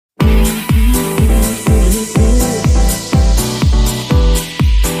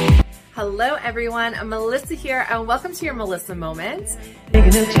everyone, I'm Melissa here and welcome to your Melissa Moment.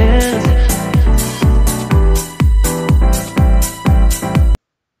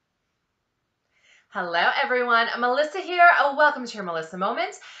 Hello everyone, I'm Melissa here and welcome to your Melissa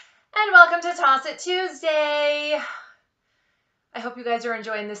Moment and welcome to Toss It Tuesday. I hope you guys are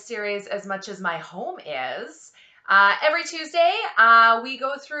enjoying this series as much as my home is. Every Tuesday, we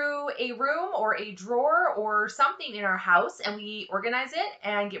go through a room or a drawer or something in our house and we organize it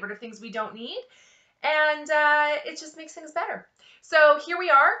and get rid of things we don't need. And it just makes things better. So here we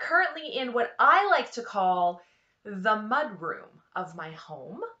are currently in what I like to call the mudroom of my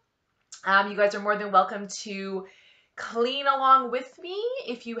home. You guys are more than welcome to clean along with me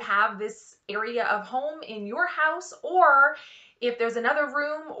if you have this area of home in your house, or if there's another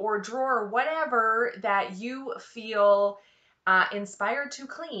room or drawer or whatever that you feel inspired to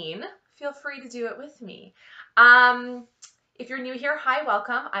clean, feel free to do it with me. If you're new here, hi,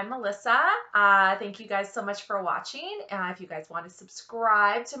 welcome. I'm Melissa. Thank you guys so much for watching. If you guys want to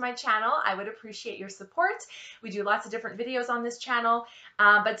subscribe to my channel, I would appreciate your support. We do lots of different videos on this channel,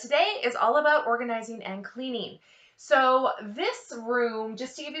 but today is all about organizing and cleaning. So this room,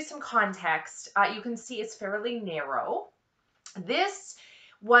 just to give you some context, you can see it's fairly narrow. This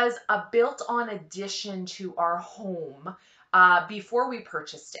was a built-on addition to our home before we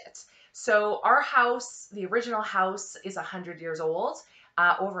purchased it. So our house, the original house, is 100 years old,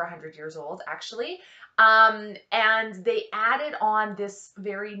 over 100 years old actually, and they added on this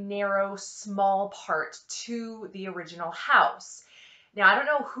very narrow, small part to the original house. Now, I don't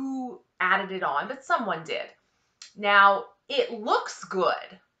know who added it on, but someone did. Now, it looks good.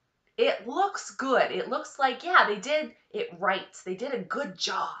 It looks good. It looks like, yeah, they did it right. They did a good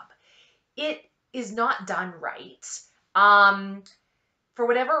job. It is not done right. For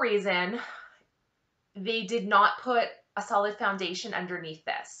whatever reason, they did not put a solid foundation underneath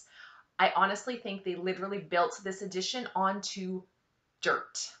this. I honestly think they literally built this addition onto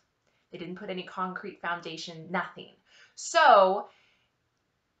dirt. They didn't put any concrete foundation, nothing. So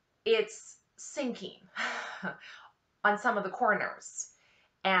it's sinking on some of the corners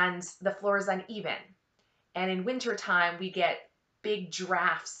and the floor is uneven. And in wintertime, we get big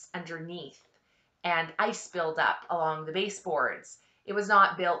drafts underneath and ice buildup along the baseboards. It was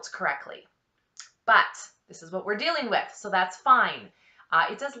not built correctly, but this is what we're dealing with, so that's fine.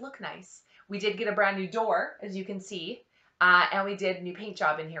 It does look nice. We did get a brand new door, as you can see, and we did a new paint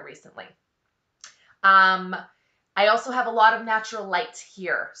job in here recently. I also have a lot of natural light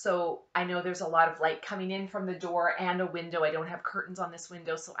here, so I know there's a lot of light coming in from the door and a window. I don't have curtains on this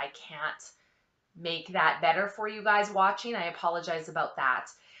window, so I can't make that better for you guys watching. I apologize about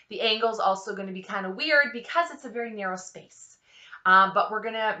that. The angle's also going to be kind of weird because it's a very narrow space. But we're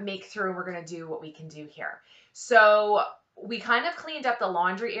going to make through, we're going to do what we can do here. So we kind of cleaned up the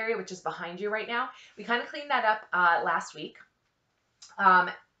laundry area, which is behind you right now. We kind of cleaned that up last week.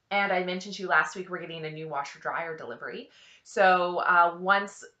 And I mentioned to you last week, we're getting a new washer dryer delivery. So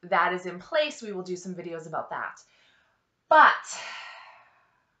once that is in place, we will do some videos about that. But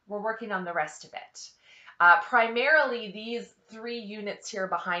we're working on the rest of it. Primarily these 3 units here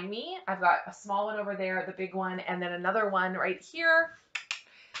behind me. I've got a small one over there, the big one, and then another one right here.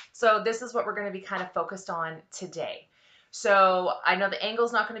 So this is what we're going to be kind of focused on today. So I know the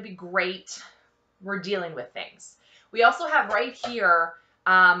angle's not going to be great. We're dealing with things. We also have right here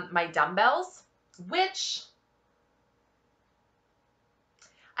my dumbbells, which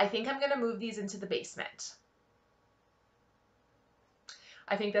I think I'm going to move these into the basement.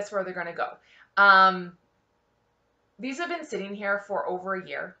 I think that's where they're going to go. These have been sitting here for over a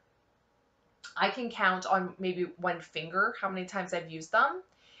year. I can count on maybe one finger how many times I've used them.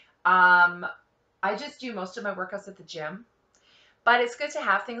 I just do most of my workouts at the gym. But it's good to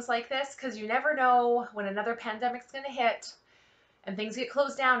have things like this because you never know when another pandemic's going to hit and things get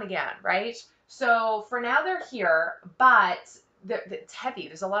closed down again, right? So for now they're here, but it's heavy.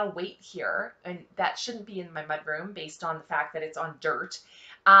 There's a lot of weight here, and that shouldn't be in my mudroom based on the fact that it's on dirt.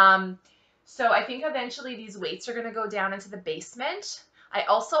 So I think eventually these weights are going to go down into the basement. I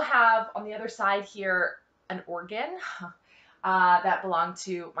also have on the other side here an organ that belonged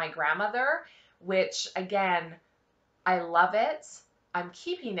to my grandmother, which again, I love it. I'm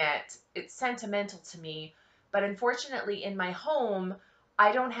keeping it. It's sentimental to me, but unfortunately in my home,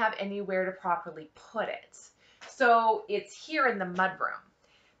 I don't have anywhere to properly put it. So it's here in the mudroom.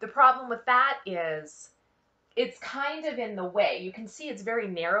 The problem with that is it's kind of in the way. You can see it's very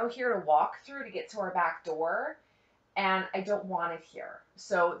narrow here to walk through to get to our back door, and I don't want it here.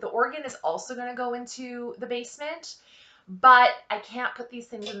 So the organ is also going to go into the basement, but I can't put these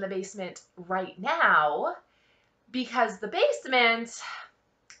things in the basement right now because the basement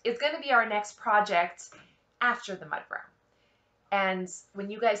is going to be our next project after the mudroom. And when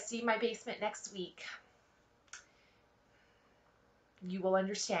you guys see my basement next week, you will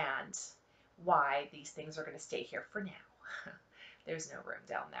understand why these things are going to stay here for now. There's no room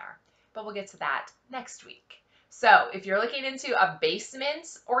down there, but we'll get to that next week. So if you're looking into a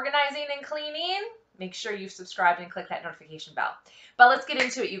basement organizing and cleaning, make sure you've subscribed and click that notification bell. But let's get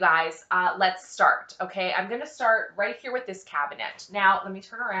into it, you guys. Let's start, okay? I'm going to start right here with this cabinet. Now, let me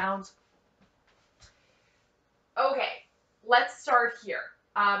turn around. Okay, let's start here.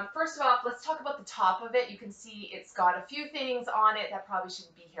 First of all, let's talk about the top of it. You can see it's got a few things on it that probably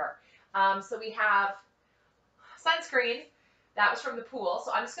shouldn't be here. So we have sunscreen. That was from the pool.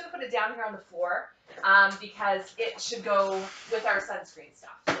 So I'm just going to put it down here on the floor because it should go with our sunscreen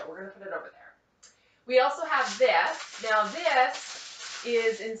stuff. So we're going to put it over there. We also have this. Now this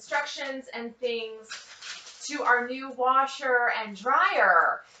is instructions and things to our new washer and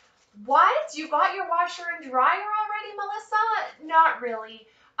dryer. What? You got your washer and dryer already, Melissa? Not really.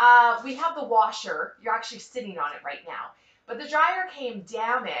 We have the washer. You're actually sitting on it right now. But the dryer came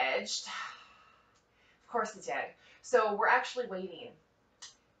damaged. Of course it did. So we're actually waiting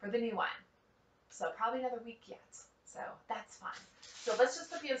for the new one. So probably another week yet. So that's fine. So let's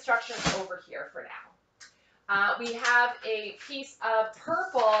just put the instructions over here for now. We have a piece of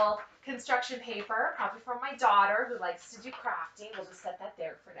purple construction paper, probably from my daughter who likes to do crafting. We'll just set that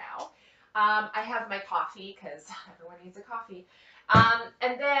there for now. I have my coffee because everyone needs a coffee.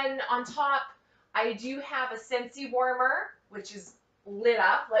 And then on top, I do have a Scentsy warmer, which is lit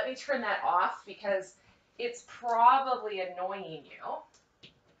up. Let me turn that off because it's probably annoying you.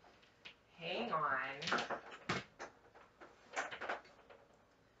 Hang on.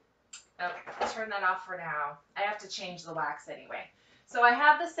 Okay, turn that off for now. I have to change the wax anyway. So I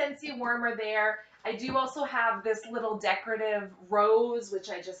have the Scentsy warmer there. I do also have this little decorative rose, which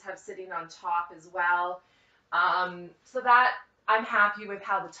I just have sitting on top as well. So that I'm happy with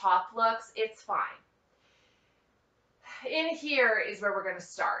how the top looks. It's fine. In here is where we're going to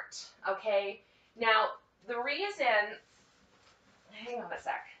start, okay? Now, the reason, hang on a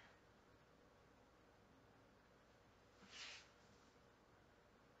sec.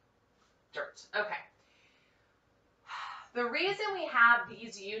 Dirt, okay. The reason we have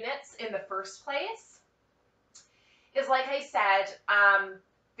these units in the first place is, like I said,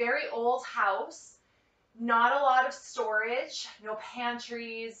 very old house, not a lot of storage, no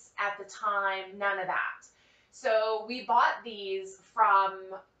pantries at the time, none of that. So we bought these from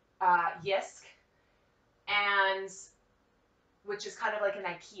Yisk, and which is kind of like an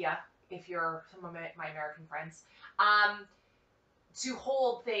IKEA, if you're some of my American friends, to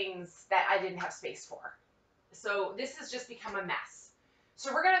hold things that I didn't have space for. So this has just become a mess.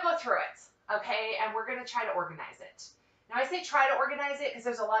 So we're going to go through it, okay? And we're going to try to organize it. Now I say try to organize it because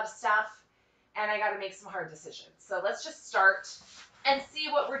there's a lot of stuff and I got to make some hard decisions. So let's just start and see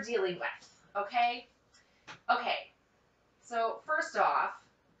what we're dealing with, okay? Okay, so first off,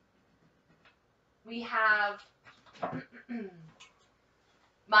 we have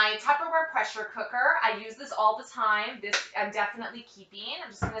my Tupperware pressure cooker. I use this all the time. This I'm definitely keeping.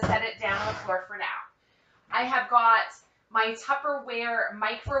 I'm just going to set it down on the floor for now. I have got my Tupperware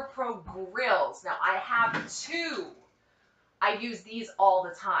Micro Pro grills. Now I have two. I use these all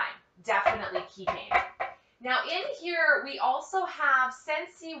the time. Definitely keeping. Now in here we also have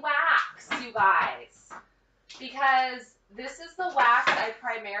Scentsy wax, you guys, because this is the wax I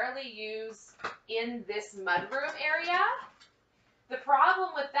primarily use in this mudroom area. The problem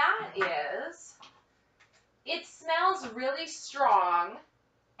with that is it smells really strong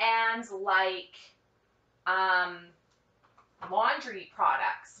and like laundry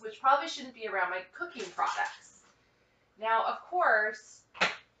products, which probably shouldn't be around my cooking products. Now, of course,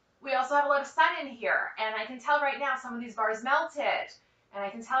 we also have a lot of sun in here, and I can tell right now some of these bars melted, and I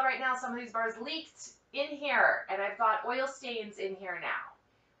can tell right now some of these bars leaked in here, and I've got oil stains in here now,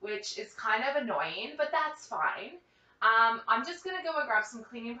 which is kind of annoying, but that's fine. I'm just going to go and grab some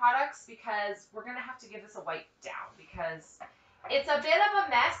cleaning products because we're going to have to give this a wipe down because it's a bit of a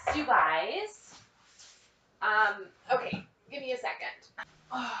mess, you guys. Okay, give me a second.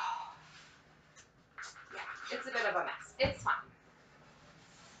 Oh, yeah, it's a bit of a mess. It's fine.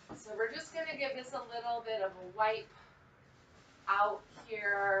 So we're just going to give this a little bit of a wipe out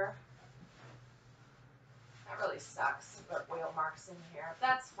here. That really sucks. There are oil marks in here.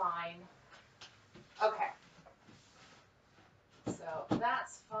 That's fine. Okay. So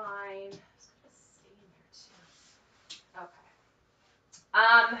that's fine. It's gonna stay in there too.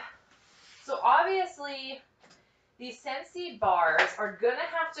 Okay. So obviously these Scentsy bars are gonna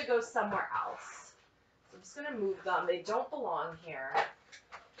have to go somewhere else. So I'm just gonna move them. They don't belong here.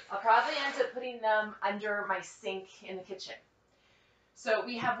 I'll probably end up putting them under my sink in the kitchen. So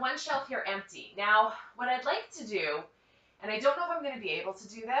we have one shelf here empty. Now, what I'd like to do, and I don't know if I'm going to be able to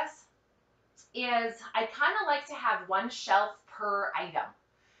do this, is I kind of like to have one shelf per item.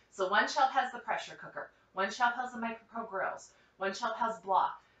 So one shelf has the pressure cooker, one shelf has the micro grills, one shelf has blah.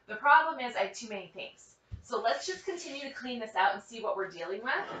 The problem is I have too many things. So let's just continue to clean this out and see what we're dealing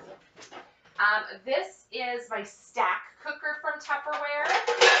with. This is my stack cooker from Tupperware.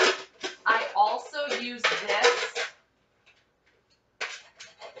 I also use this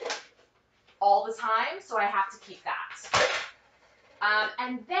all the time, so I have to keep that.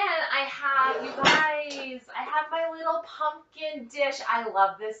 And then I have, you guys, I have my little pumpkin dish. I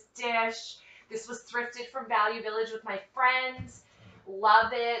love this dish. This was thrifted from Value Village with my friends.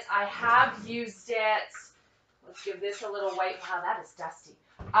 Love it. I have used it. Let's give this a little wipe. Wow, that is dusty.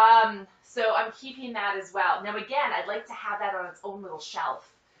 So I'm keeping that as well. Now again, I'd like to have that on its own little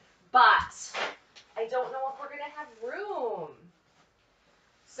shelf, but I don't know if we're going to have room.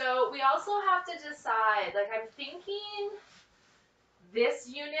 So we also have to decide, like I'm thinking this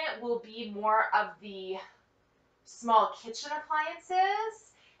unit will be more of the small kitchen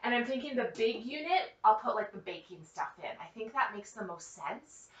appliances, and I'm thinking the big unit, I'll put like the baking stuff in. I think that makes the most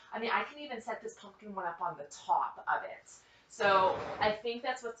sense. I mean, I can even set this pumpkin one up on the top of it. So I think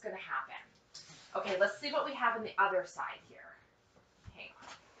that's what's going to happen. Okay, let's see what we have on the other side here. Hang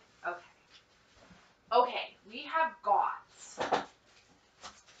on. Okay. Okay, we have got...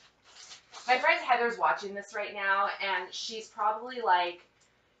 My friend Heather's watching this right now, and she's probably like,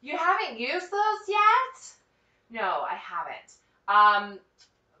 you haven't used those yet? No, I haven't.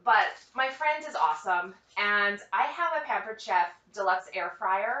 But my friend is awesome, and I have a Pampered Chef Deluxe Air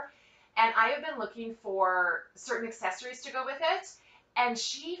Fryer, and I have been looking for certain accessories to go with it, and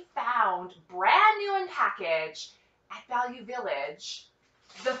she found brand new in package at Value Village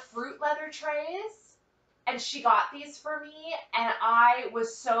the fruit leather trays, and she got these for me, and I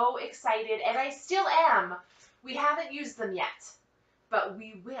was so excited, and I still am. We haven't used them yet, but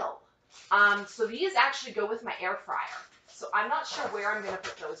we will. So these actually go with my air fryer. So I'm not sure where I'm going to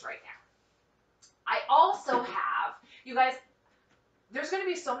put those right now. I also have, you guys, there's going to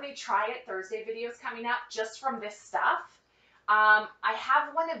be so many Try It Thursday videos coming up just from this stuff. I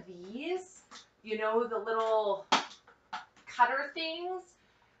have one of these, you know, the little cutter things.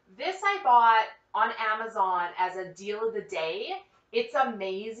 This I bought on Amazon as a deal of the day. It's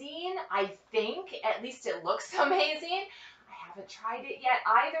amazing, I think. At least it looks amazing. I haven't tried it yet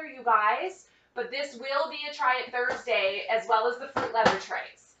either, you guys. But this will be a Try It Thursday, as well as the fruit leather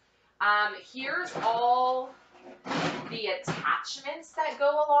trays. Here's all the attachments that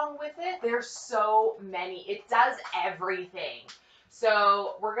go along with it. There's so many. It does everything.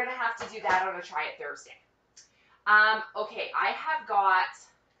 So we're going to have to do that on a Try It Thursday. Okay, I have got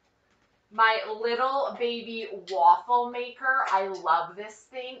my little baby waffle maker. I love this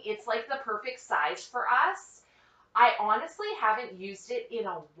thing. It's like the perfect size for us. I honestly haven't used it in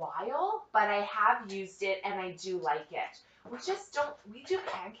a while, but I have used it and I do like it. We do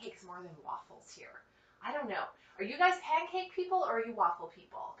pancakes more than waffles here. I don't know. Are you guys pancake people or are you waffle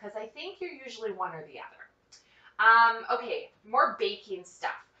people? Because I think you're usually one or the other. Okay, more baking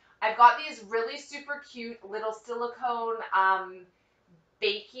stuff. I've got these really super cute little silicone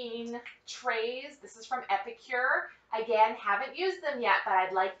baking trays. This is from Epicure. Again, haven't used them yet, but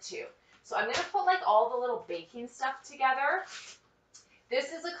I'd like to. So I'm going to put like all the little baking stuff together.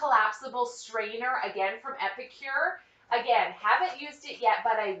 This is a collapsible strainer, again from Epicure. Again, haven't used it yet,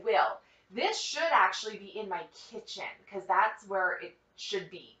 but I will. This should actually be in my kitchen because that's where it should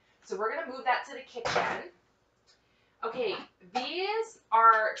be. So we're going to move that to the kitchen. Okay, these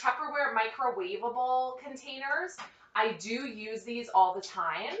are Tupperware microwavable containers. I do use these all the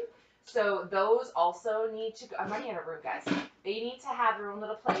time. So those also need to go. I'm running out of room, guys. They need to have their own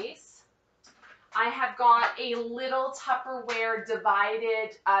little place. I have got a little Tupperware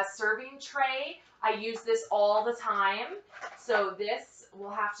divided serving tray. I use this all the time. So this will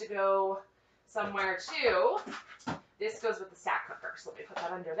have to go somewhere too. This goes with the stack cooker. So let me put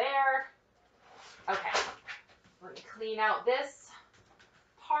that under there. Okay. Let me clean out this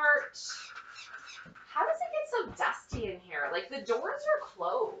part. How does it get so dusty in here? Like the doors are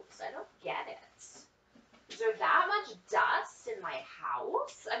closed. I don't get it. Is there that much dust in my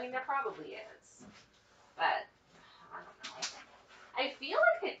house? I mean, there probably is. But I don't know. I feel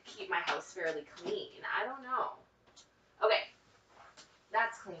like I keep my house fairly clean. I don't know. Okay.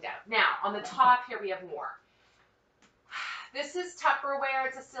 That's cleaned out. Now, on the top here we have more. This is Tupperware.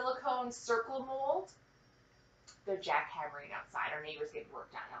 It's a silicone circle mold. They're jackhammering outside. Our neighbors getting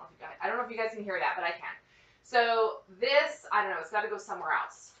work done. I don't know if you guys can hear that, but I can. So this, I don't know, it's got to go somewhere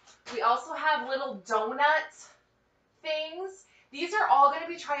else. We also have little donut things. These are all going to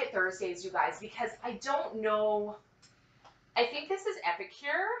be Try It Thursdays, you guys, because I don't know. I think this is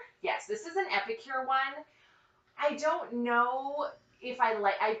Epicure. Yes, this is an Epicure one. I don't know if I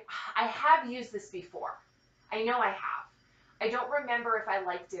like, I have used this before. I know I have. I don't remember if I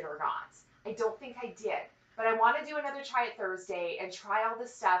liked it or not. I don't think I did. But I want to do another Try It Thursday and try all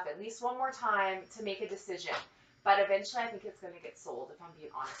this stuff at least one more time to make a decision. But eventually I think it's going to get sold, if I'm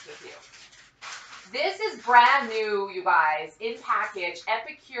being honest with you. This is brand new, you guys, in package,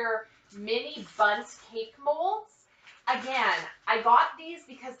 Epicure mini bundt cake molds. Again, I got these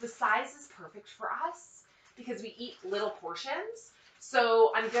because the size is perfect for us because we eat little portions.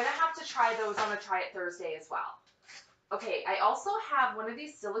 So I'm going to have to try those on a Try It Thursday as well. Okay, I also have one of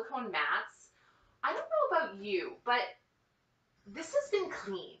these silicone mats. I don't know about you, but this has been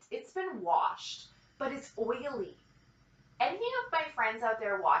cleaned. It's been washed, but it's oily. Any of my friends out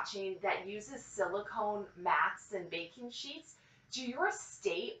there watching that uses silicone mats and baking sheets, do yours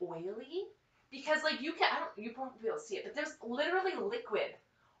stay oily? Because like you won't be able to see it, but there's literally liquid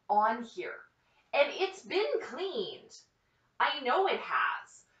on here. And it's been cleaned. I know it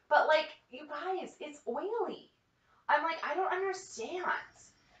has. But like, you guys, it's oily. I'm like, I don't understand.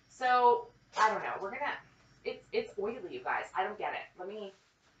 So, I don't know. It's oily, you guys. I don't get it.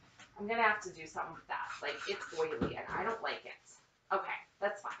 I'm going to have to do something with that. Like, it's oily and I don't like it. Okay,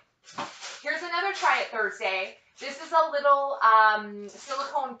 that's fine. Here's another Try It Thursday. This is a little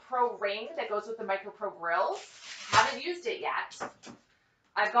silicone pro ring that goes with the Micro Pro grills. Haven't used it yet.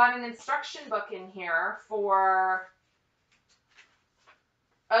 I've got an instruction book in here for,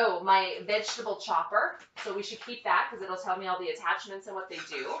 my vegetable chopper. So we should keep that because it'll tell me all the attachments and what they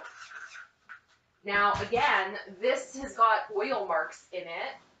do. Now, again, this has got oil marks in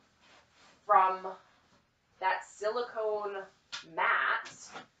it from that silicone mat.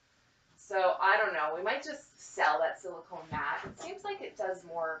 So I don't know. We might just sell that silicone mat. It seems like it does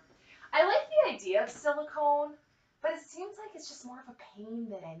more. I like the idea of silicone, but it seems like it's just more of a pain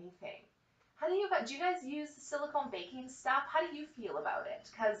than anything. Do you guys use the silicone baking stuff? How do you feel about it?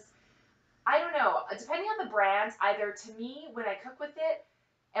 Because I don't know. Depending on the brand, either to me, when I cook with it,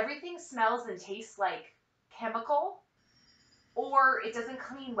 everything smells and tastes like chemical, or it doesn't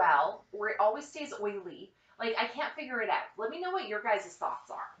clean well, or it always stays oily. Like, I can't figure it out. Let me know what your guys'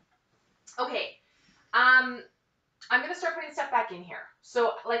 thoughts are. Okay, I'm going to start putting stuff back in here.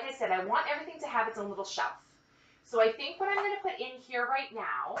 So, like I said, I want everything to have its own little shelf. So I think what I'm going to put in here right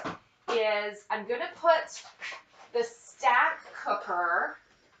now is I'm going to put the stack cooker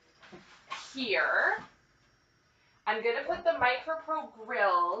here. I'm going to put the Micro Pro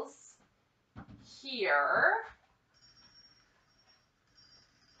grills here.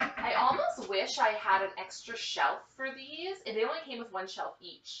 I almost wish I had an extra shelf for these. And they only came with one shelf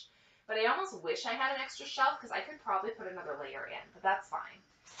each. But I almost wish I had an extra shelf because I could probably put another layer in. But that's fine.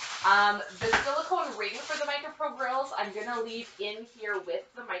 The silicone ring for the Micro Pro grills, I'm going to leave in here with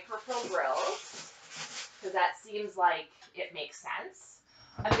the Micro Pro grills because that seems like it makes sense.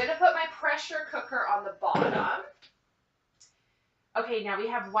 I'm going to put my pressure cooker on the bottom. Okay, now we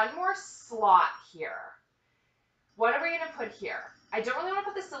have one more slot here. What are we going to put here? I don't really want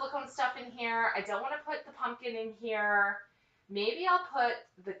to put the silicone stuff in here. I don't want to put the pumpkin in here. Maybe I'll put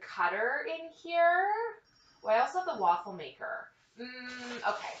the cutter in here. Well, I also have the waffle maker.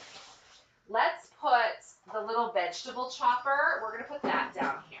 Okay. Let's put the little vegetable chopper. We're going to put that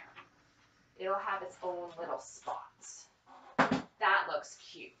down here. It'll have its own little spot. That looks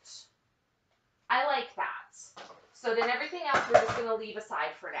cute. I like that. So then everything else we're just going to leave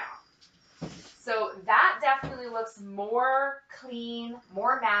aside for now. So that definitely looks more clean,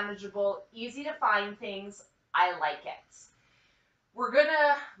 more manageable, easy to find things. I like it. We're going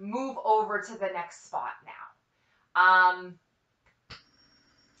to move over to the next spot now.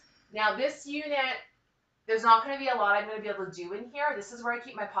 Now this unit, there's not going to be a lot I'm going to be able to do in here. This is where I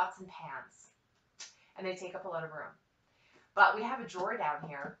keep my pots and pans. And they take up a lot of room. But we have a drawer down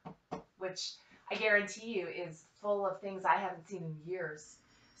here, which I guarantee you is full of things I haven't seen in years.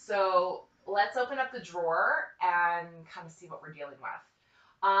 So let's open up the drawer and kind of see what we're dealing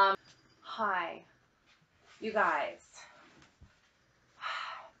with. Hi, you guys.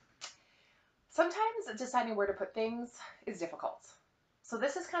 Sometimes deciding where to put things is difficult. So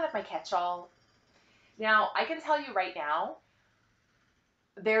this is kind of my catch-all. Now, I can tell you right now,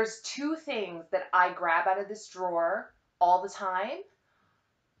 there's two things that I grab out of this drawer all the time.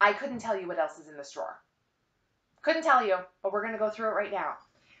 I couldn't tell you what else is in this drawer. Couldn't tell you, but we're going to go through it right now.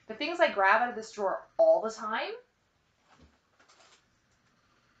 The things I grab out of this drawer all the time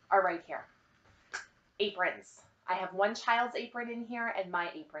are right here. Aprons. I have one child's apron in here and my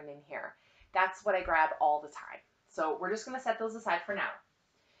apron in here. That's what I grab all the time. So we're just going to set those aside for now.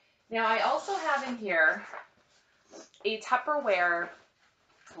 Now I also have in here a Tupperware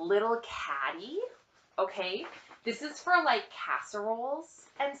little caddy, okay? This is for like casseroles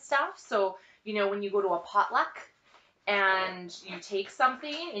and stuff. So, you know, when you go to a potluck and you take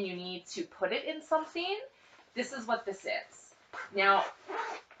something and you need to put it in something, this is what this is. Now,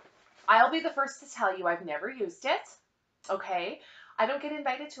 I'll be the first to tell you I've never used it, okay? I don't get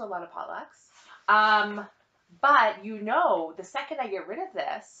invited to a lot of potlucks. But you know, the second I get rid of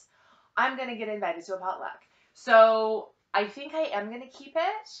this, I'm going to get invited to a potluck. So I think I am going to keep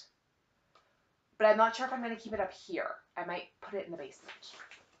it, but I'm not sure if I'm going to keep it up here. I might put it in the basement.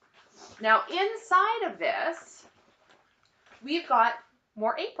 Now, inside of this, we've got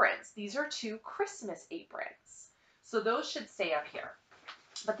more aprons. These are 2 Christmas aprons. So those should stay up here.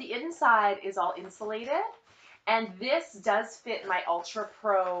 But the inside is all insulated. And this does fit my Ultra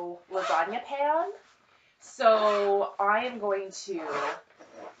Pro lasagna pan. So I am going to...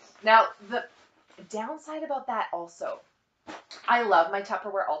 Now, the downside about that also, I love my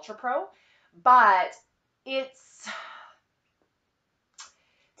Tupperware Ultra Pro, but it's...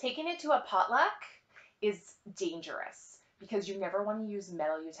 Taking it to a potluck is dangerous because you never want to use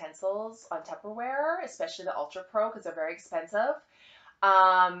metal utensils on Tupperware, especially the Ultra Pro, because they're very expensive.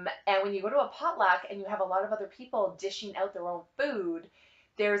 And when you go to a potluck and you have a lot of other people dishing out their own food,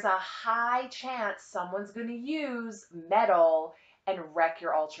 there's a high chance someone's going to use metal and wreck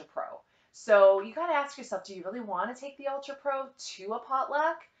your Ultra Pro. So you got to ask yourself, do you really want to take the Ultra Pro to a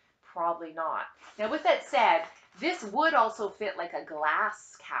potluck? Probably not. Now, with that said, this would also fit like a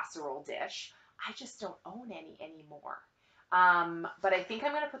glass casserole dish. I just don't own any anymore. But I think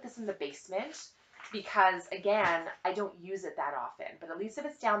I'm going to put this in the basement because, again, I don't use it that often. But at least if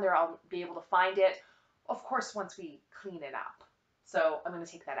it's down there, I'll be able to find it, of course, once we clean it up. So I'm going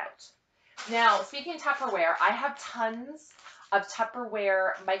to take that out. Now, speaking of Tupperware, I have tons of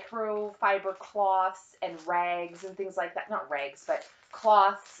Tupperware microfiber cloths and rags and things like that. Not rags, but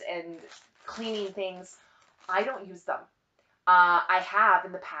cloths and cleaning things. I don't use them. I have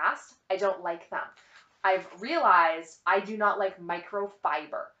in the past. I don't like them. I've realized I do not like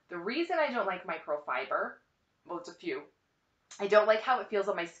microfiber. The reason I don't like microfiber, well, it's a few. I don't like how it feels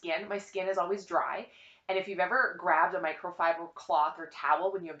on my skin. My skin is always dry. And if you've ever grabbed a microfiber cloth or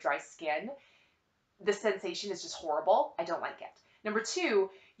towel when you have dry skin, the sensation is just horrible. I don't like it. Number 2,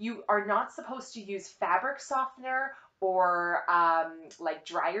 you are not supposed to use fabric softener or like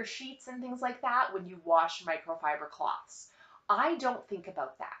dryer sheets and things like that when you wash microfiber cloths. I don't think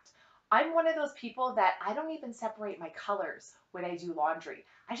about that. I'm one of those people that I don't even separate my colors when I do laundry.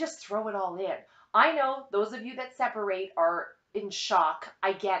 I just throw it all in. I know those of you that separate are in shock.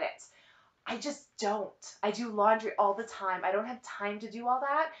 I get it. I just don't. I do laundry all the time. I don't have time to do all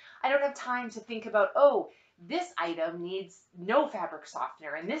that. I don't have time to think about, oh, this item needs no fabric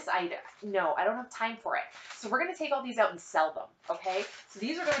softener and this item, no, I don't have time for it. So we're going to take all these out and sell them, okay? So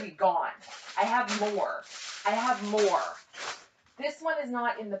these are going to be gone. I have more. I have more. This one is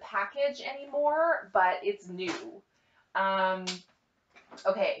not in the package anymore, but it's new.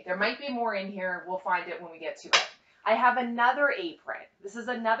 Okay, there might be more in here. We'll find it when we get to it. I have another apron. This is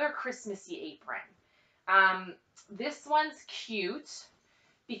another Christmassy apron. This one's cute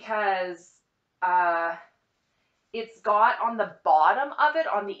because it's got on the bottom of it,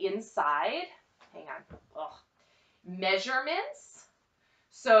 on the inside, hang on, measurements.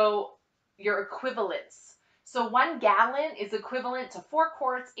 So your equivalents. So 1 gallon is equivalent to 4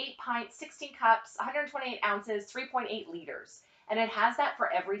 quarts, 8 pints, 16 cups, 128 ounces, 3.8 liters. And it has that for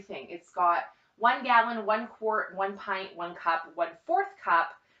everything. It's got 1 gallon, 1 quart, 1 pint, 1 cup, 1/4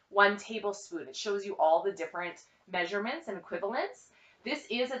 cup, 1 tablespoon. It shows you all the different measurements and equivalents. This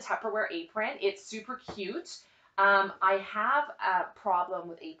is a Tupperware apron. It's super cute. I have a problem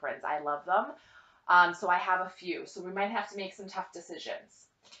with aprons. I love them. So I have a few. So we might have to make some tough decisions.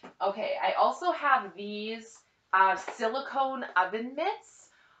 Okay, I also have these silicone oven mitts.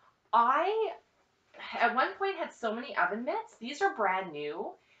 I, at one point, had so many oven mitts. These are brand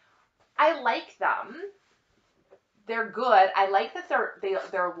new. I like them. They're good. I like that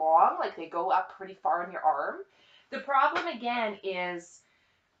they're long, like they go up pretty far in your arm. The problem again is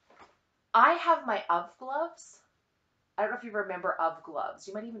I have my UV gloves. I don't know if you remember UV gloves.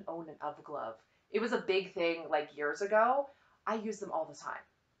 You might even own an UV glove. It was a big thing like years ago. I use them all the time.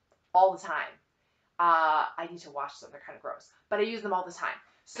 All the time. I need to wash them. They're kind of gross. But I use them all the time.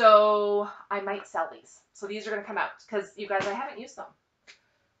 So I might sell these. So these are going to come out because, you guys, I haven't used them.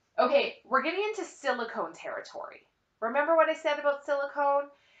 Okay, we're getting into silicone territory. Remember what I said about silicone?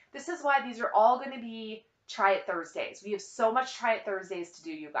 This is why these are all going to be Try It Thursdays. We have so much Try It Thursdays to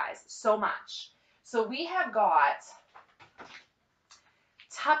do, you guys. So much. So we have got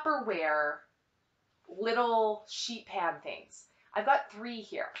Tupperware little sheet pan things. I've got 3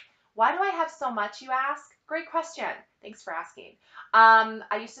 here. Why do I have so much, you ask? Great question. Thanks for asking.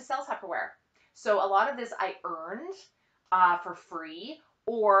 I used to sell Tupperware. So a lot of this I earned for free,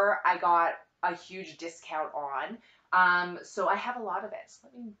 or I got a huge discount on. So I have a lot of it.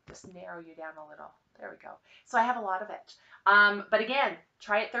 Let me just narrow you down a little. There we go. So I have a lot of it. But again,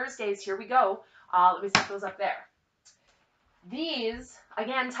 Try It Thursdays. Here we go. Let me set those up there. These,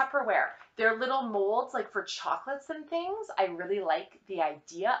 again, Tupperware. They're little molds like for chocolates and things. I really like the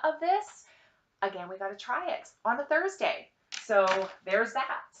idea of this. Again, we got to try it on a Thursday. So there's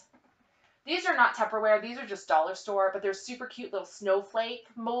that. These are not Tupperware. These are just dollar store, but they're super cute little snowflake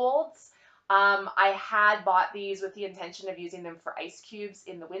molds. I had bought these with the intention of using them for ice cubes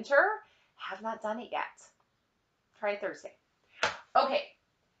in the winter. Have not done it yet. Try it Thursday. Okay.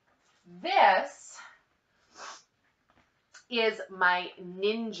 This is my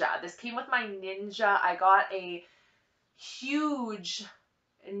Ninja. This came with my Ninja. I got a huge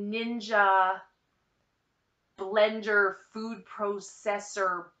Ninja blender food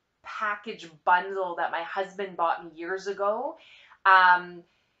processor package bundle that my husband bought me years ago.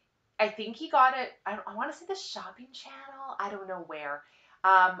 I think he got it, I want to say the Shopping Channel. I don't know where.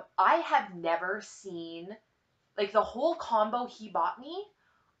 I have never seen, like the whole combo he bought me,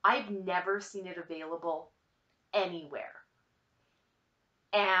 I've never seen it available anywhere.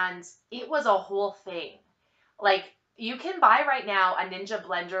 And it was a whole thing. Like, you can buy right now a Ninja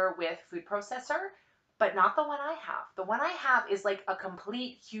blender with food processor, but not the one I have. The one I have is like a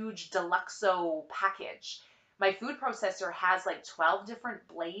complete huge deluxo package. My food processor has like 12 different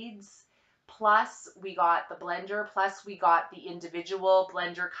blades, plus we got the blender, plus we got the individual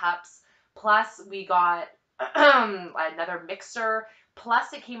blender cups, plus we got another mixer,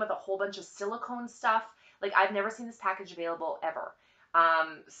 plus it came with a whole bunch of silicone stuff. Like, I've never seen this package available ever.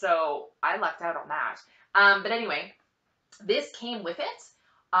 So I lucked out on that. But anyway, this came with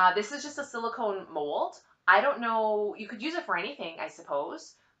it. This is just a silicone mold. I don't know, you could use it for anything, I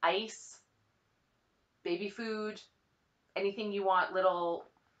suppose. Ice, baby food, anything you want little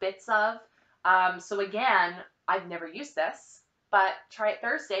bits of. So again, I've never used this, but Try It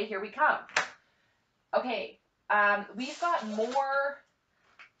Thursday, here we come. Okay, we've got more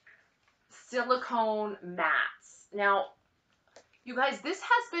silicone mats. Now, you guys, this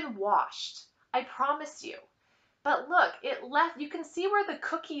has been washed. I promise you. But look, it left, you can see where the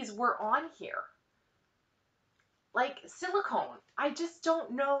cookies were on here. Like, silicone. I just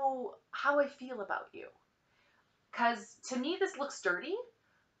don't know how I feel about you. Because to me, this looks dirty,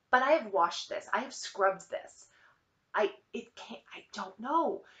 but I have washed this. I have scrubbed this. I don't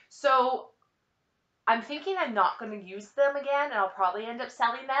know. So I'm thinking I'm not going to use them again, and I'll probably end up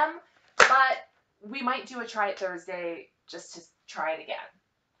selling them. But we might do a Try It Thursday just to try it again.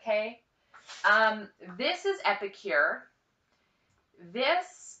 Okay? This is Epicure.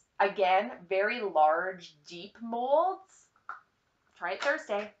 This, again, very large, deep molds. Try It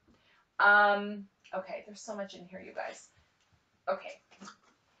Thursday. Okay, there's so much in here, you guys. Okay.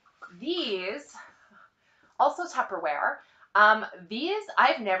 These, also Tupperware. These,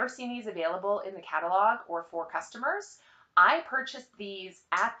 I've never seen these available in the catalog or for customers. I purchased these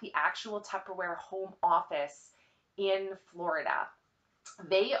at the actual Tupperware home office in Florida.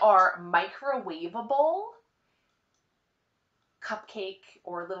 They are microwavable cupcake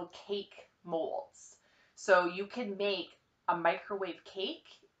or little cake molds. So you can make a microwave cake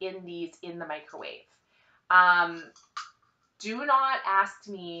in these in the microwave. Do not ask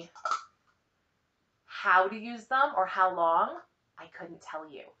me how to use them or how long. I couldn't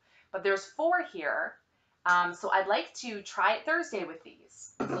tell you. But there's 4 here. So I'd like to try it Thursday with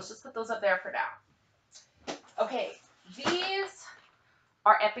these. So let's just put those up there for now. Okay, these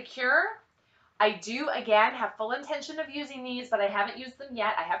are Epicure. I do, again, have full intention of using these, but I haven't used them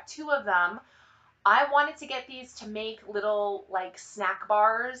yet. I have 2 of them. I wanted to get these to make little, like, snack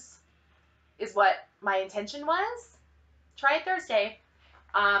bars is what my intention was. Try it Thursday.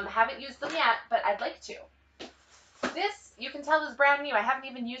 Haven't used them yet, but I'd like to. This, you can tell, is brand new. I haven't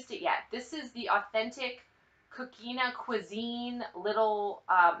even used it yet. This is the Authentic Cookina Cuisine little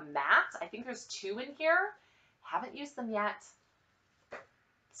mat. I think there's 2 in here. Haven't used them yet.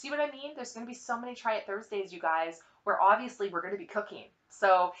 See what I mean? There's going to be so many Try It Thursdays, you guys, where obviously we're going to be cooking.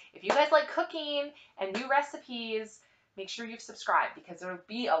 So if you guys like cooking and new recipes, make sure you've subscribed because there will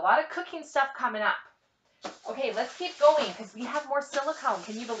be a lot of cooking stuff coming up. Okay, let's keep going because we have more silicone.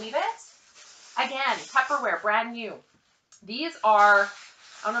 Can you believe it? Again, Tupperware, brand new. These are,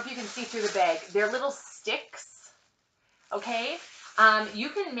 I don't know if you can see through the bag, they're little sticks. Okay. You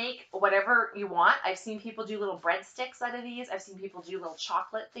can make whatever you want. I've seen people do little breadsticks out of these. I've seen people do little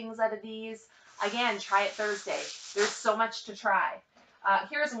chocolate things out of these. Again, try it Thursday. There's so much to try.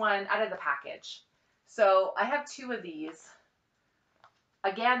 Here's one out of the package. So I have 2 of these.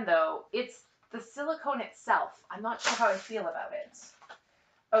 Again, though, it's the silicone itself. I'm not sure how I feel about it.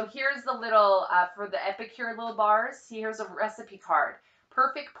 Oh, here's the little, for the Epicure little bars. See, here's a recipe card.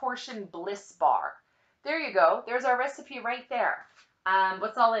 Perfect portion bliss bar. There you go. There's our recipe right there.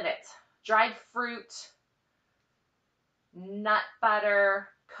 What's all in it? Dried fruit, nut butter,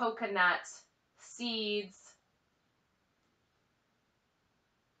 coconut, seeds,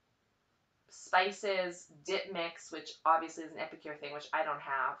 spices, dip mix, which obviously is an Epicure thing, which I don't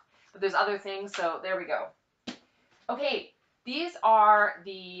have. But there's other things, so there we go. Okay, these are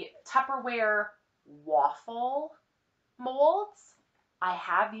the Tupperware waffle molds. I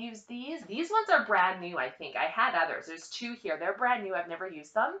have used these. These ones are brand new, I think. I had others. There's 2 here. They're brand new. I've never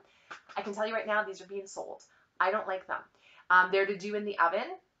used them. I can tell you right now, these are being sold. I don't like them. They're to do in the oven.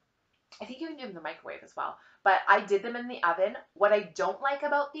 I think you can do them in the microwave as well. But I did them in the oven. What I don't like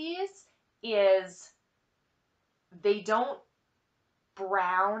about these is they don't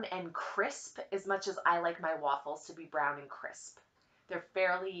brown and crisp as much as I like my waffles to be brown and crisp. They're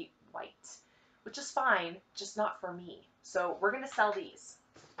fairly white, which is fine, just not for me. So we're going to sell these.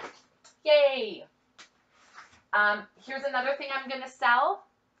 Yay! Here's another thing I'm going to sell.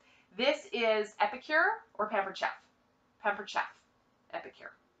 This is Epicure or Pampered Chef? Pampered Chef.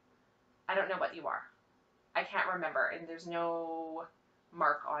 Epicure. I don't know what you are. I can't remember, and there's no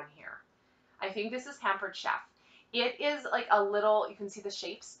mark on here. I think this is Pampered Chef. It is like a little, you can see the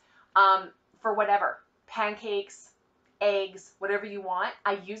shapes, for whatever. Pancakes, eggs, whatever you want.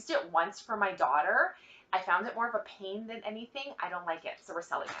 I used it once for my daughter. I found it more of a pain than anything. I don't like it, so we're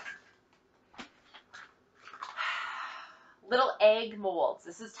selling it. Little egg molds.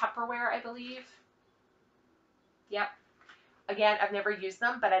 This is Tupperware, I believe. Yep. Again, I've never used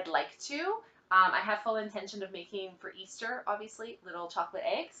them, but I'd like to. I have full intention of making for Easter, obviously, little chocolate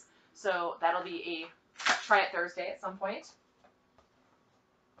eggs. So that'll be a try it Thursday at some point.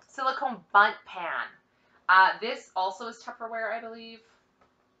 Silicone bundt pan. This also is Tupperware, I believe.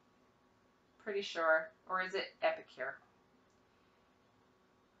 Pretty sure. Or is it Epicure?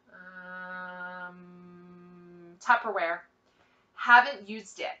 Tupperware. Haven't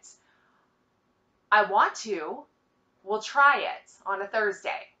used it. I want to. We'll try it on a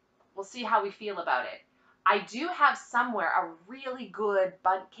Thursday. We'll see how we feel about it. I do have somewhere a really good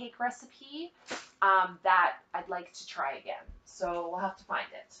bundt cake recipe that I'd like to try again. So we'll have to find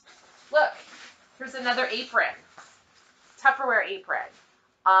it. Look, here's another apron. Tupperware apron.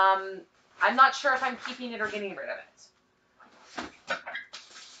 I'm not sure if I'm keeping it or getting rid of it.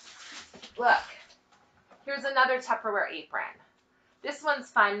 Look, here's another Tupperware apron. This one's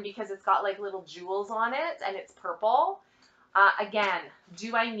fun because it's got like little jewels on it and it's purple. Again,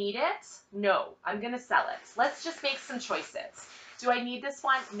 do I need it? No, I'm going to sell it. Let's just make some choices. Do I need this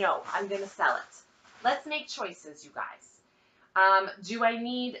one? No, I'm going to sell it. Let's make choices, you guys. Do I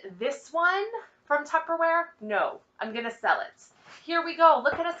need this one from Tupperware? No, I'm going to sell it. Here we go.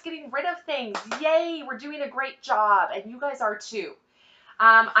 Look at us getting rid of things. Yay, we're doing a great job, and you guys are too.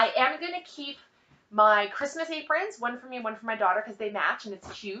 I am going to keep my Christmas aprons, one for me and one for my daughter because they match and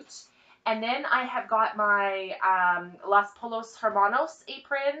it's cute. And then I have got my Los Polos Hermanos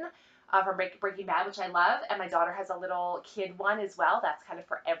apron from Breaking Bad, which I love. And my daughter has a little kid one as well. That's kind of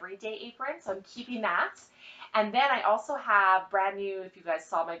for everyday apron. So I'm keeping that. And then I also have brand new, if you guys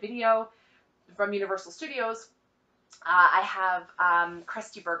saw my video from Universal Studios, I have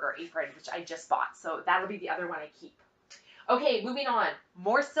Krusty Burger apron, which I just bought. So that'll be the other one I keep. Okay, moving on.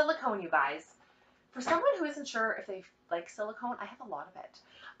 More silicone, you guys. For someone who isn't sure if they like silicone, I have a lot of it.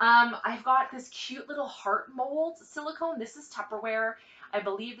 I've got this cute little heart mold silicone. This is Tupperware. I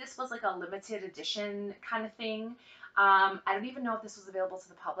believe this was like a limited edition kind of thing. I don't even know if this was available to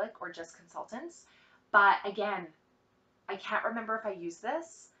the public or just consultants. But again, I can't remember if I used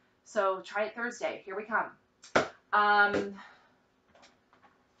this. So try it Thursday. Here we come.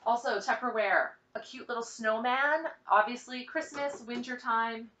 Also, Tupperware. A cute little snowman. Obviously, Christmas,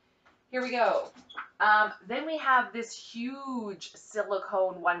 wintertime. Here we go. Then we have this huge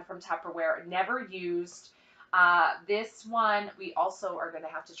silicone one from Tupperware, never used. This one, we also are going to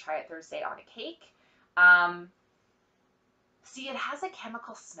have to try it Thursday on a cake. See, it has a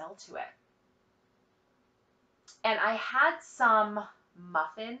chemical smell to it. And I had some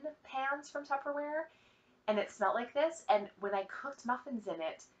muffin pans from Tupperware, and it smelled like this. And when I cooked muffins in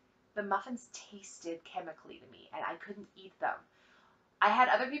it, the muffins tasted chemically to me, and I couldn't eat them. I had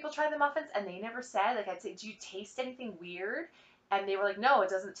other people try the muffins and they never said, like I'd say, do you taste anything weird? And they were like, no, it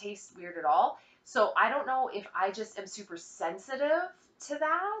doesn't taste weird at all. So I don't know if I just am super sensitive to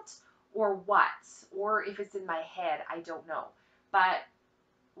that or what, or if it's in my head, I don't know. But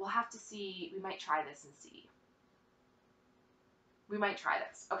we'll have to see. We might try this and see. We might try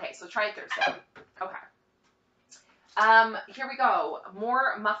this. Okay, so try it Thursday. Okay. Here we go.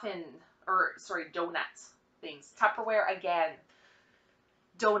 More muffin, or sorry, donut things. Tupperware again.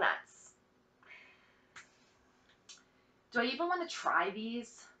 Donuts. Do I even want to try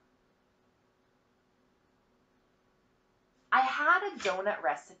these? I had a donut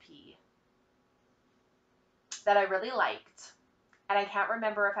recipe that I really liked, and I can't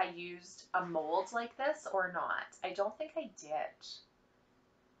remember if I used a mold like this or not. I don't think I did.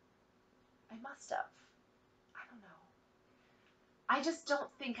 I must have. I don't know. I just don't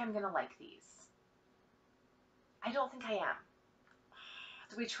think I'm going to like these. I don't think I am.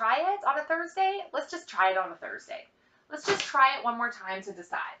 Do we try it on a Thursday? Let's just try it on a Thursday. Let's just try it one more time to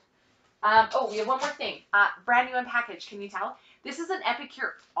decide. Oh, we have one more thing. Brand new unpackaged. Can you tell? This is an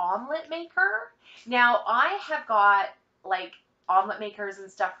Epicure omelet maker. Now, I have got like omelet makers and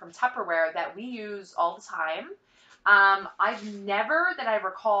stuff from Tupperware that we use all the time. I've never, that I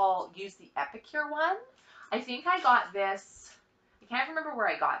recall, used the Epicure one. I think I got this. I can't remember where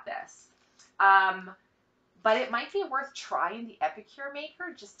I got this. But it might be worth trying the Epicure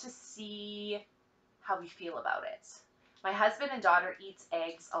maker just to see how we feel about it. My husband and daughter eats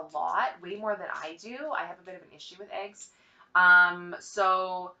eggs a lot, way more than I do. I have a bit of an issue with eggs.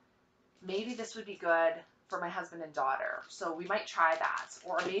 So maybe this would be good for my husband and daughter. So we might try that.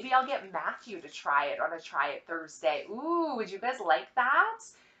 Or maybe I'll get Matthew to try it on a Try It Thursday. Ooh, would you guys like that?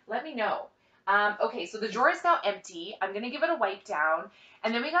 Let me know. Okay, so the drawer is now empty. I'm going to give it a wipe down.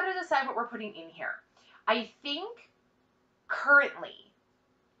 And then we got to decide what we're putting in here. I think currently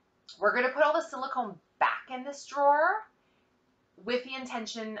we're going to put all the silicone back in this drawer with the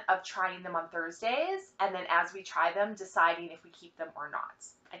intention of trying them on Thursdays, and then as we try them, deciding if we keep them or not.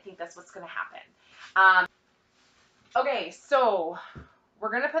 I think that's what's going to happen. Okay, so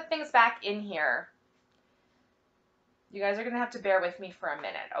we're going to put things back in here. You guys are going to have to bear with me for a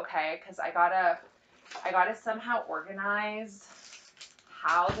minute, okay? Because I gotta somehow organize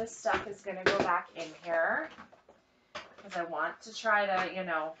how this stuff is going to go back in here. Because I want to try to, you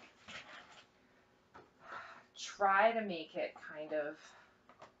know, try to make it kind of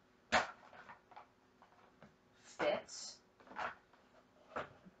fit.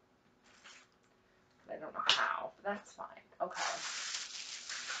 I don't know how, but that's fine. Okay.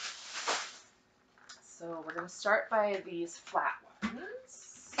 So we're going to start by these flat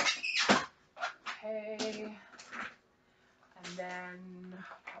ones. Okay. And then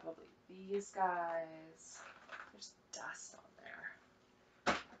probably these guys. There's dust on there.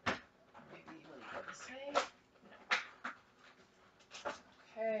 Maybe we'll go this way.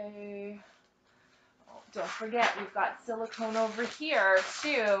 Okay. Oh, don't forget, we've got silicone over here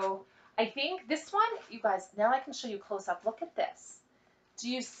too. I think this one, you guys, now I can show you close up. Look at this. Do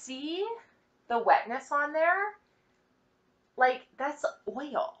you see the wetness on there? Like, that's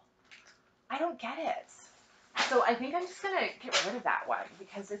oil. I don't get it. So I think I'm just going to get rid of that one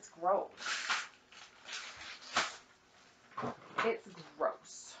because it's gross. It's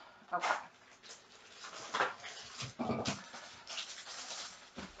gross. Okay.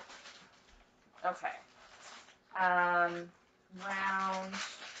 Okay. Round.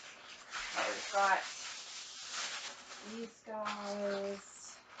 Okay, we've got these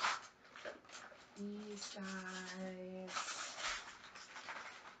guys. These guys.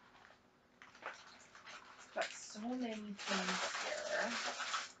 Got so many things here.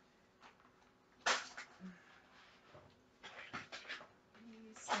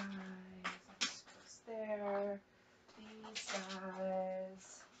 These guys. This goes there. These guys.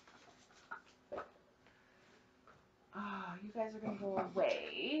 Oh, you guys are going to go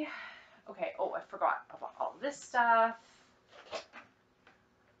away. Okay, oh, I forgot about all this stuff. It's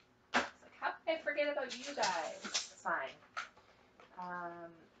like, how could I forget about you guys? It's fine.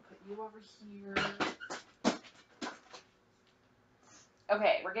 Put you over here.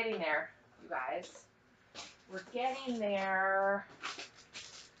 Okay, we're getting there, you guys. We're getting there.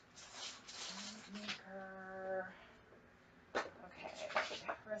 Maker. Okay,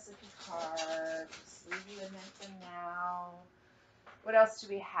 recipe card. Just leave you in there for now. What else do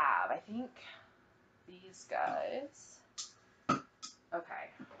we have? I think these guys.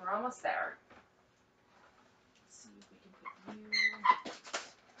 Okay, we're almost there. Let's see if we can put you over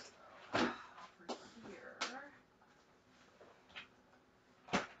here.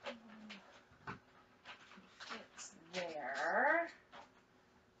 Fits there.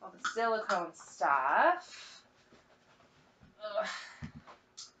 silicone stuff. Ugh.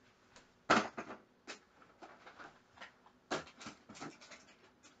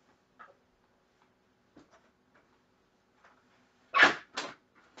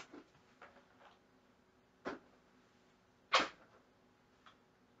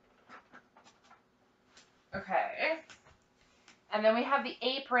 Okay. And then we have the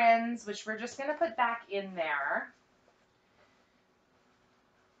aprons, which we're just going to put back in there.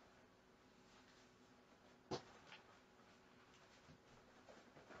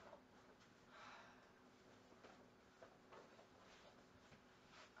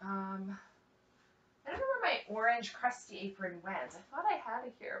 I don't know where my orange crusty apron went. I thought I had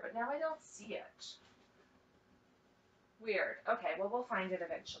it here, but now I don't see it. Weird. Okay, well, we'll find it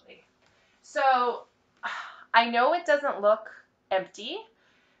eventually. So, I know it doesn't look empty,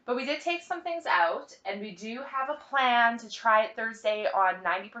 but we did take some things out, and we do have a plan to try it Thursday on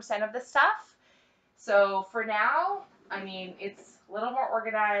 90% of the stuff. So, for now, I mean, it's a little more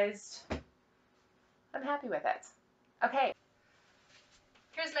organized. I'm happy with it. Okay.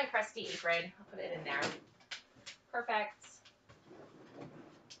 Here's my crusty apron. I'll put it in there. Perfect.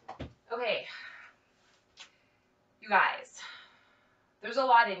 Okay. You guys, there's a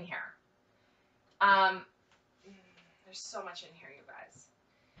lot in here. There's so much in here, you guys.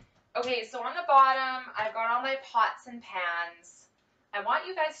 Okay, so on the bottom, I've got all my pots and pans. I want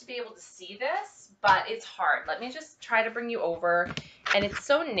you guys to be able to see this, but it's hard. Let me just try to bring you over. And it's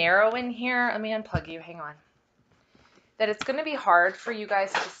so narrow in here. Let me unplug you. Hang on. That it's going to be hard for you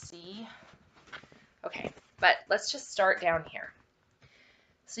guys to see. Okay, but let's just start down here.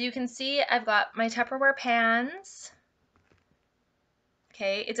 So you can see I've got my Tupperware pans.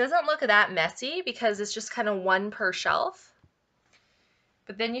 Okay, it doesn't look that messy because it's just kind of one per shelf.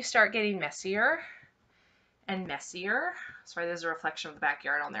 But then you start getting messier and messier. Sorry, there's a reflection of the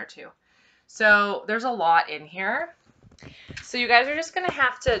backyard on there too. So there's a lot in here. So you guys are just going to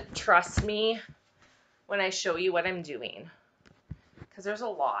have to trust me when I show you what I'm doing, because there's a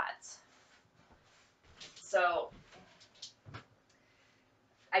lot. So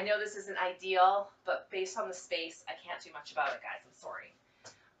I know this isn't ideal, but based on the space, I can't do much about it, guys. I'm sorry.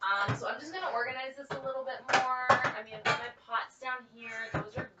 So I'm just going to organize this a little bit more. I mean, I've got my pots down here.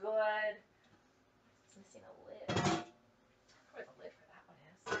 Those are good. It's missing a lid. Where the lid for that one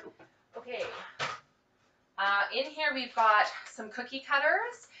is. Okay. In here, we've got some cookie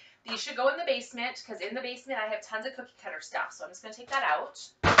cutters. These should go in the basement, because in the basement, I have tons of cookie cutter stuff. So I'm just going to take that out.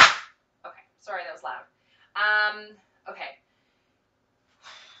 Okay. Sorry, that was loud. Okay.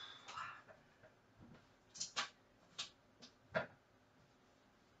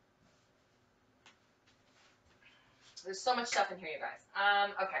 There's so much stuff in here, you guys.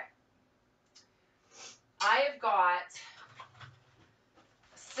 Okay. I've got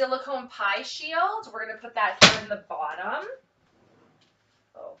silicone pie shield. We're going to put that here in the bottom.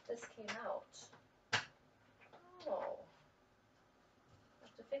 Oh, this came out. Oh. I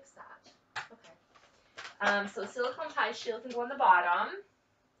have to fix that. Okay. So silicone pie shield can go in the bottom.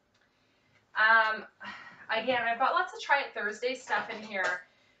 Again, I've got lots of Try It Thursday stuff in here.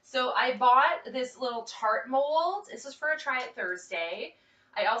 So I bought this little tart mold. This is for a Try It Thursday.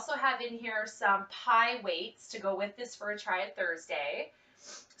 I also have in here some pie weights to go with this for a Try It Thursday.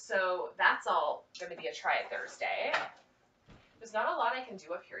 So that's all going to be a Try It Thursday. There's not a lot I can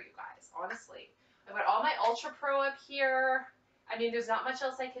do up here, you guys, honestly. I've got all my Ultra Pro up here. I mean, there's not much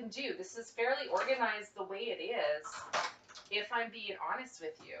else I can do. This is fairly organized the way it is, if I'm being honest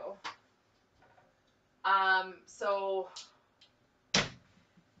with you. So,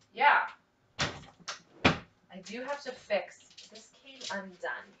 yeah. I do have to fix, this came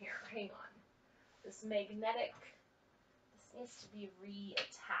undone here. Hang on. This magnetic, this needs to be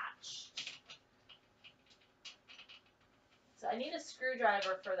reattached. So I need a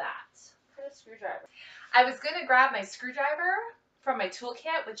screwdriver for that. What kind of screwdriver? I was going to grab my screwdriver from my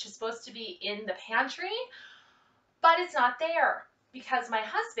toolkit, which is supposed to be in the pantry, but it's not there because my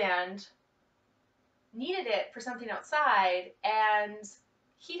husband needed it for something outside and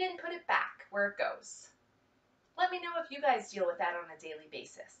he didn't put it back where it goes. Let me know if you guys deal with that on a daily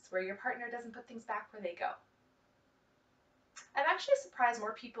basis, where your partner doesn't put things back where they go. I'm actually surprised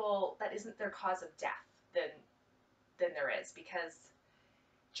more people, that isn't their cause of death than there is, because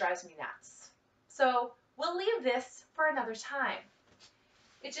it drives me nuts. So we'll leave this for another time.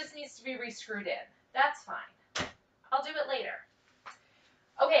 It just needs to be re-screwed in. That's fine. I'll do it later.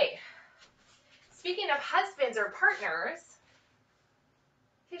 Okay. Speaking of husbands or partners,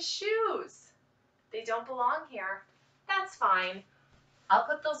 his shoes. They don't belong here. That's fine. I'll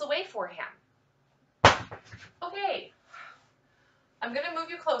put those away for him. Okay. I'm going to move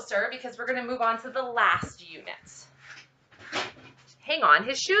you closer because we're going to move on to the last unit. Hang on,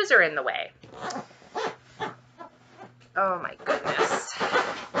 his shoes are in the way. Oh my goodness.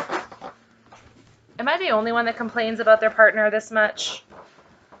 Am I the only one that complains about their partner this much?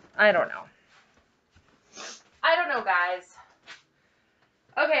 I don't know. I don't know, guys.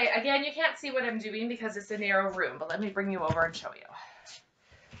 Okay, again, you can't see what I'm doing because it's a narrow room, but let me bring you over and show you.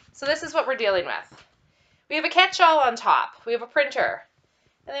 So this is what we're dealing with. We have a catch-all on top. We have a printer.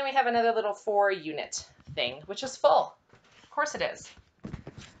 And then we have another little 4-unit thing, which is full. Of course it is.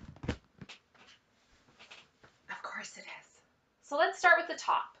 Of course it is. So let's start with the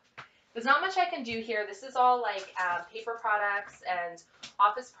top. There's not much I can do here. This is all like paper products and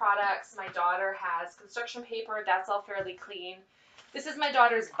office products. My daughter has construction paper. That's all fairly clean. This is my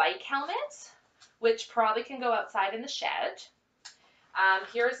daughter's bike helmet, which probably can go outside in the shed.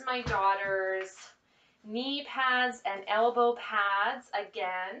 Here's my daughter's knee pads and elbow pads.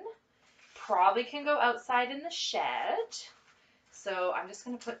 Again, probably can go outside in the shed. So I'm just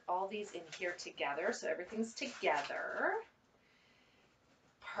going to put all these in here together so everything's together.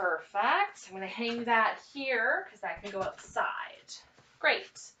 Perfect. I'm going to hang that here because that can go outside.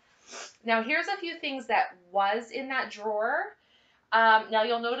 Great. Now here's a few things that was in that drawer. Now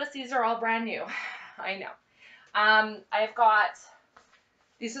you'll notice these are all brand new. I know. I've got,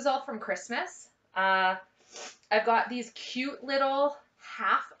 this is all from Christmas. I've got these cute little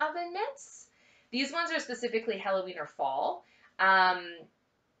half oven mitts. These ones are specifically Halloween or fall.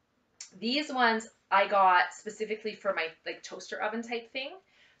 These ones I got specifically for my like toaster oven type thing.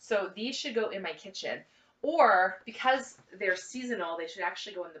 So these should go in my kitchen. Or because they're seasonal, they should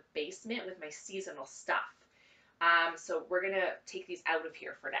actually go in the basement with my seasonal stuff. So we're going to take these out of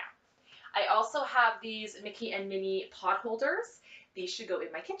here for now. I also have these Mickey and Minnie pot holders. These should go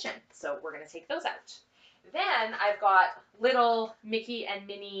in my kitchen. So we're going to take those out. Then I've got little Mickey and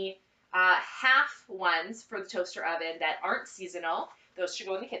Minnie half ones for the toaster oven that aren't seasonal. Those should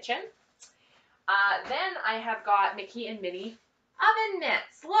go in the kitchen. Then I have got Mickey and Minnie oven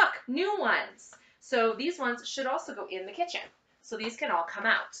mitts. Look, new ones. So these ones should also go in the kitchen. So these can all come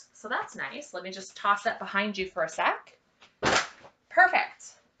out. So that's nice. Let me just toss that behind you for a sec.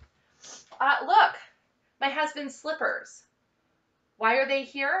 Perfect. Look, my husband's slippers. Why are they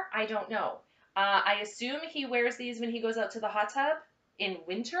here? I don't know. I assume he wears these when he goes out to the hot tub in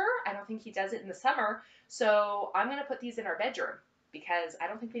winter. I don't think he does it in the summer. So I'm going to put these in our bedroom because I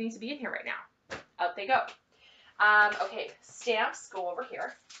don't think they need to be in here right now. Out they go. Okay, stamps go over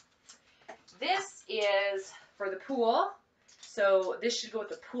here. This is for the pool. So this should go with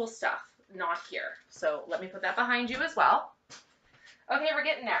the pool stuff, not here. So let me put that behind you as well. Okay, we're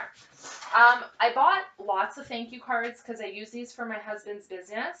getting there. I bought lots of thank you cards because I use these for my husband's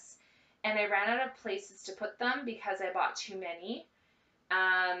business. And I ran out of places to put them because I bought too many.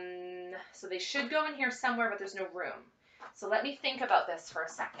 So they should go in here somewhere, but there's no room. So let me think about this for a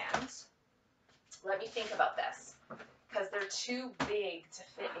second. Let me think about this because they're too big to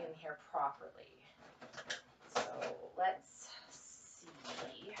fit in here properly. So let's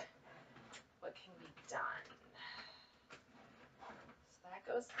see what can be done. So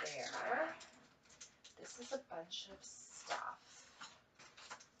that goes there. This is a bunch of stuff.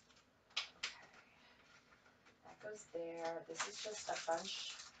 Okay. That goes there. This is just a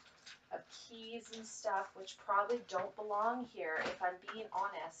bunch of keys and stuff which probably don't belong here if I'm being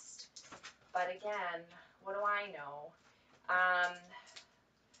honest. But again, what do I know? I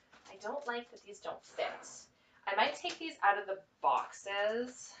don't like that these don't fit. I might take these out of the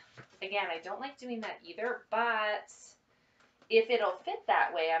boxes. Again, I don't like doing that either, but if it'll fit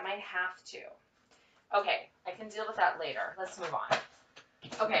that way, I might have to. Okay, I can deal with that later. Let's move on.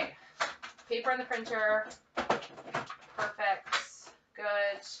 Okay, paper in the printer. Perfect.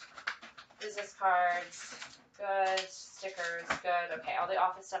 Good. Business cards. Good. Stickers. Good. Okay, all the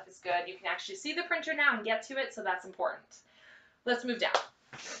office stuff is good. You can actually see the printer now and get to it, so that's important. Let's move down.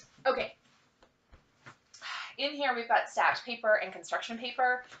 Okay. In here, we've got stacked paper and construction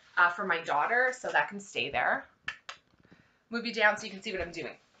paper for my daughter, so that can stay there. Move you down so you can see what I'm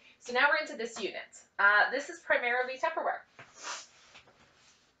doing. So now we're into this unit. This is primarily Tupperware.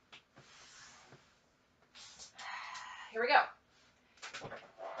 Here we go.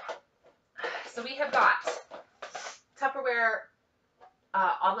 So we have got Tupperware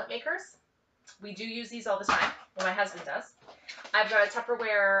omelet makers. We do use these all the time. Well, my husband does. I've got a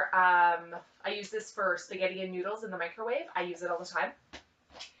Tupperware, I use this for spaghetti and noodles in the microwave. I use it all the time.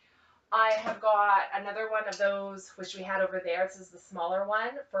 I have got another one of those, which we had over there. This is the smaller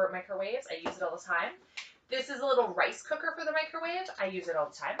one for microwaves. I use it all the time. This is a little rice cooker for the microwave. I use it all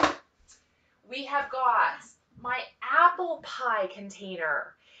the time. We have got my apple pie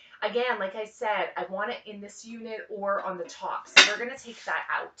container. Again, like I said, I want it in this unit or on the top. So we're going to take that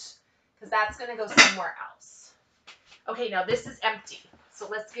out because that's going to go somewhere else. Okay, now this is empty. So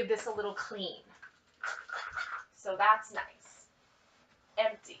let's give this a little clean. So that's nice.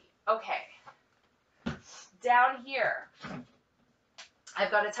 Empty. Okay. Down here,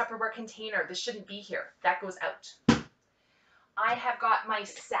 I've got a Tupperware container. This shouldn't be here. That goes out. I have got my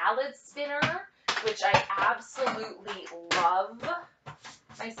salad spinner, which I absolutely love.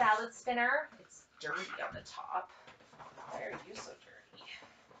 My salad spinner. It's dirty on the top. Why are you so dirty?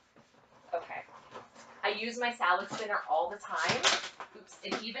 Okay. I use my salad spinner all the time. Oops.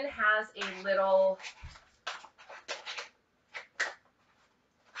 It even has a little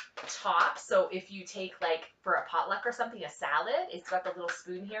top. So if you take, like, for a potluck or something, a salad, it's got the little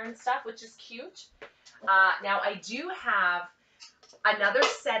spoon here and stuff, which is cute. Now, I do have another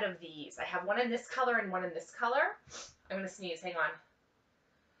set of these. I have one in this color and one in this color. I'm going to sneeze. Hang on.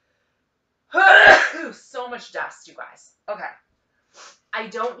 Ooh, so much dust, you guys. Okay. I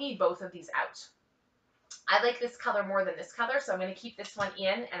don't need both of these out. I like this color more than this color, so I'm going to keep this one in,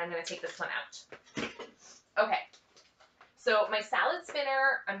 and I'm going to take this one out. Okay. So my salad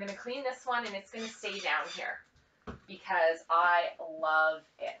spinner, I'm going to clean this one, and it's going to stay down here because I love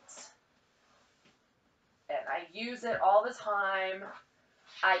it. And I use it all the time.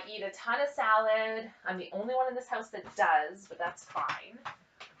 I eat a ton of salad. I'm the only one in this house that does, but that's fine.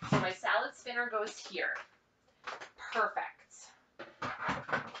 So my salad spinner goes here. Perfect.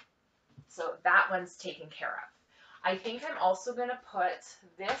 So that one's taken care of. I think I'm also going to put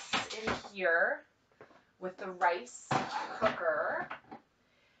this in here with the rice cooker.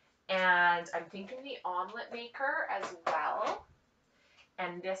 And I'm thinking the omelet maker as well.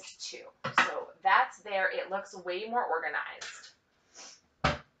 And this too. So that's there. It looks way more organized.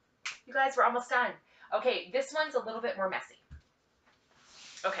 You guys, we're almost done. Okay, this one's a little bit more messy.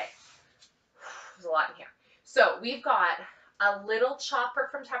 Okay. There's a lot in here. So we've got a little chopper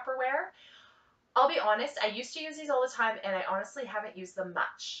from Tupperware. I'll be honest, I used to use these all the time, and I honestly haven't used them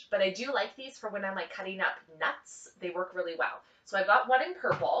much. But I do like these for when I'm, like, cutting up nuts. They work really well. So I've got one in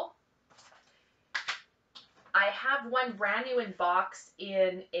purple. I have one brand new in box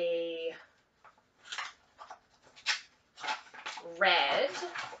in a red.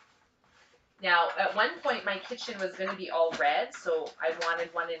 Now, at one point, my kitchen was going to be all red, so I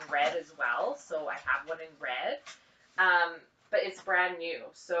wanted one in red as well. So I have one in red. But it's brand new.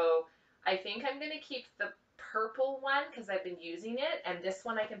 So I think I'm going to keep the purple one because I've been using it, and this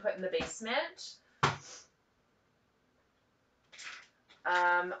one I can put in the basement.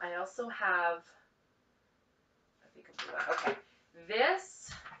 I also have, I think I'm doing that. Okay,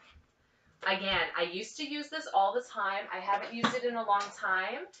 this, again, I used to use this all the time. I haven't used it in a long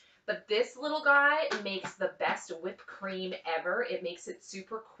time, but this little guy makes the best whipped cream ever. It makes it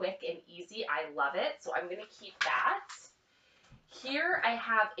super quick and easy. I love it, so I'm going to keep that. Here I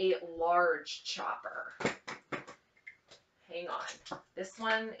have a large chopper. Hang on. This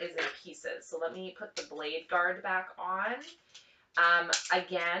one is in pieces. So let me put the blade guard back on.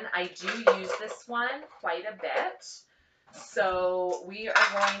 Again, I do use this one quite a bit. So we are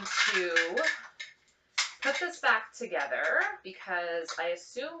going to put this back together because I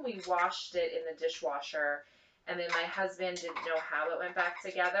assume we washed it in the dishwasher and then my husband didn't know how it went back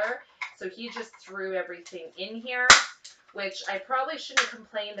together. So he just threw everything in here, which I probably shouldn't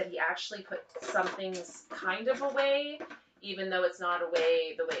complain that he actually put some things kind of away, even though it's not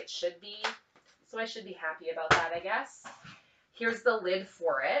away the way it should be. So I should be happy about that, I guess. Here's the lid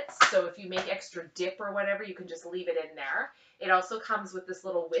for it. So if you make extra dip or whatever, you can just leave it in there. It also comes with this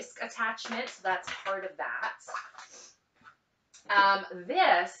little whisk attachment, so that's part of that.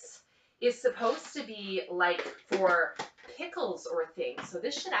 This is supposed to be like for pickles or things. So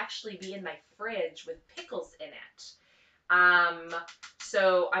this should actually be in my fridge with pickles in it.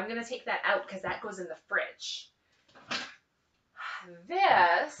 So I'm going to take that out because that goes in the fridge.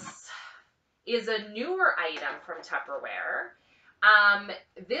 This is a newer item from Tupperware.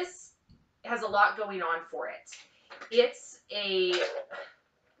 This has a lot going on for it. It's a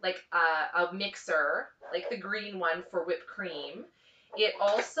mixer, like the green one for whipped cream. It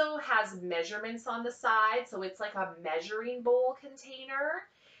also has measurements on the side, so it's like a measuring bowl container.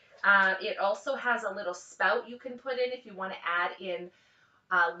 It also has a little spout you can put in if you want to add in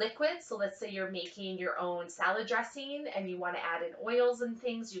liquid. So let's say you're making your own salad dressing and you want to add in oils and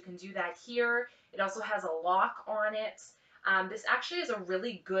things, you can do that here. It also has a lock on it. This actually is a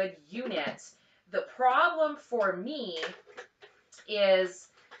really good unit. The problem for me is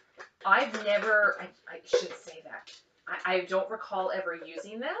I've never, I should say that, I don't recall ever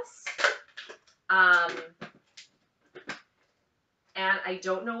using this. and I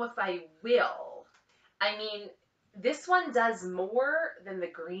don't know if I will. I mean, this one does more than the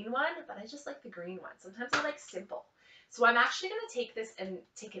green one, but I just like the green one. Sometimes I like simple. So I'm actually going to take this and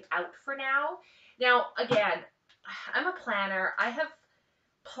take it out for now. Now, again, I'm a planner. I have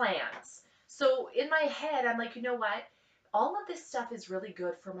plans. So in my head, I'm like, you know what? All of this stuff is really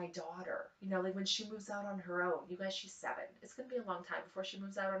good for my daughter. You know, like when she moves out on her own. You guys, she's 7. It's going to be a long time before she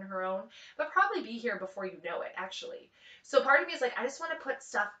moves out on her own, but probably be here before you know it, actually. So part of me is like, I just want to put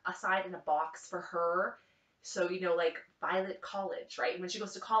stuff aside in a box for her. So, you know, like Violet College, right? When she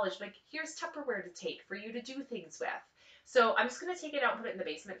goes to college, like, here's Tupperware to take for you to do things with. So I'm just going to take it out and put it in the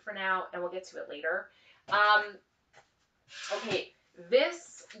basement for now, and we'll get to it later. Okay,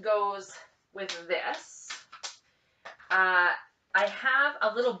 this goes with this. I have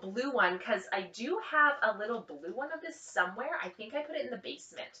a little blue one because I do have a little blue one of this somewhere. I think I put it in the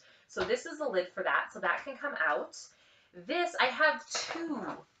basement. So this is the lid for that, so that can come out. This, I have 2.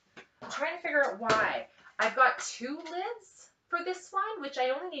 I'm trying to figure out why. I've got 2 lids for this one, which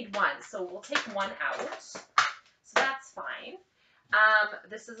I only need 1, so we'll take 1 out. So that's fine.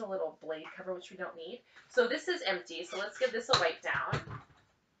 This is a little blade cover, which we don't need. So this is empty, so let's give this a wipe down.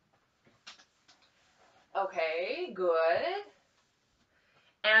 Okay, good.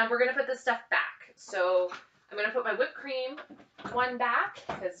 And we're going to put this stuff back. So I'm going to put my whipped cream one back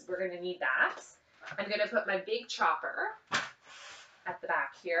because we're going to need that. I'm going to put my big chopper at the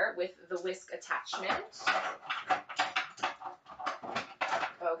back here with the whisk attachment.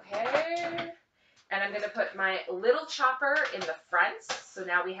 Okay. And I'm going to put my little chopper in the front. So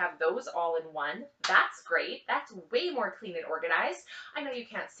now we have those all in one. That's great. That's way more clean and organized. I know you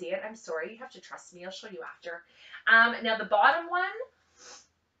can't see it. I'm sorry. You have to trust me. I'll show you after. Now the bottom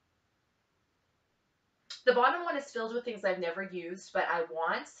one is filled with things I've never used, but I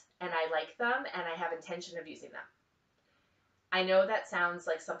want and I like them and I have intention of using them. I know that sounds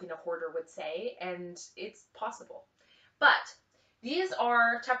like something a hoarder would say, and it's possible. But these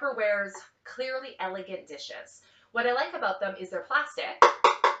are Tupperware's Clearly Elegant dishes. What I like about them is they're plastic,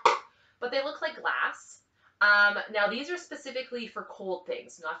 but they look like glass. Now these are specifically for cold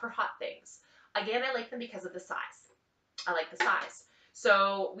things, not for hot things. Again, I like them because of the size. I like the size.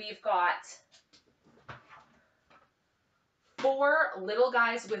 So we've got 4 little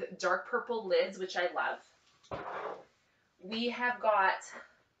guys with dark purple lids, which I love. We have got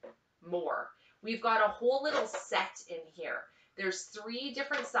more. We've got a whole little set in here. There's 3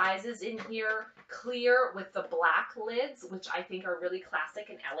 different sizes in here, clear with the black lids, which I think are really classic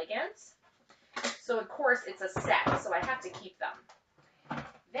and elegant. So of course it's a set, so I have to keep them.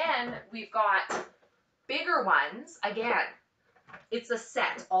 Then we've got bigger ones. Again, it's a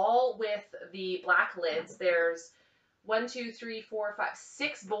set, all with the black lids. There's 1, 2, 3, 4, 5,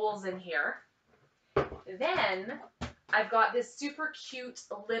 6 bowls in here. Then I've got this super cute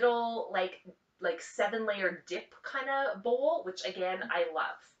little like 7-layer dip kind of bowl, which again, I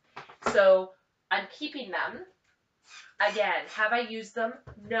love. So I'm keeping them. Again, have I used them?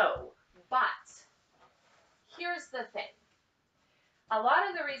 No. But here's the thing. A lot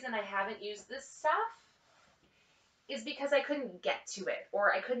of the reason I haven't used this stuff is because I couldn't get to it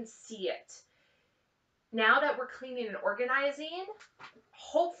or I couldn't see it. Now that we're cleaning and organizing,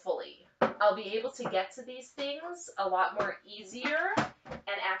 hopefully I'll be able to get to these things a lot more easier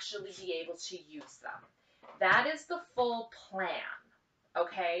and actually be able to use them. That is the full plan,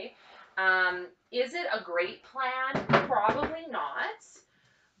 okay? Is it a great plan? Probably not,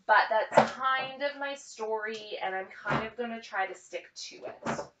 but that's kind of my story and I'm kind of going to try to stick to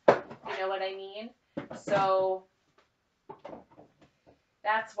it. You know what I mean? So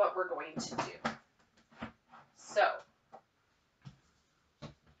that's what we're going to do. So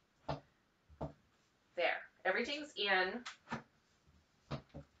there, everything's in.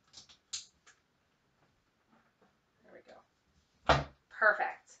 There we go.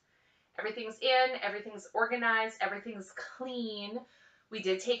 Perfect. Everything's in, everything's organized, everything's clean. We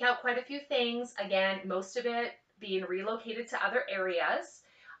did take out quite a few things. Again, most of it being relocated to other areas.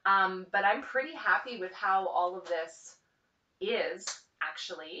 But I'm pretty happy with how all of this is,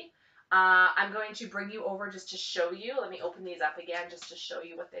 actually. I'm going to bring you over just to show you. Let me open these up again just to show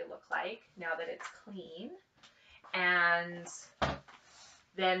you what they look like now that it's clean. And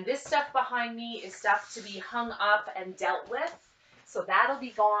then this stuff behind me is stuff to be hung up and dealt with. So that'll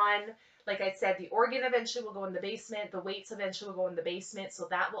be gone. Like I said, the organ eventually will go in the basement. The weights eventually will go in the basement. So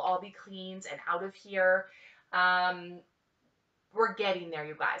that will all be cleaned and out of here. We're getting there,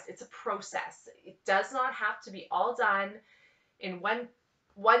 you guys. It's a process. It does not have to be all done in one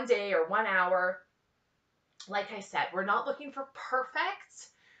day or 1 hour. Like I said, we're not looking for perfect.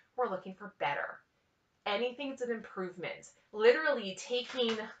 We're looking for better. Anything's an improvement. Literally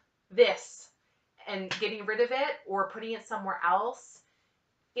taking this and getting rid of it or putting it somewhere else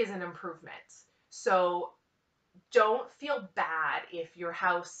is an improvement. So don't feel bad if your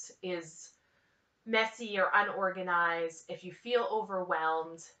house is messy or unorganized. If you feel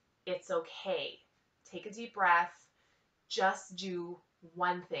overwhelmed, it's okay. Take a deep breath. Just do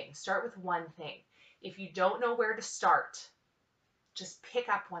one thing. Start with one thing. If you don't know where to start, just pick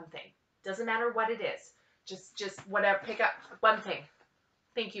up one thing. Doesn't matter what it is. Just whatever, pick up one thing.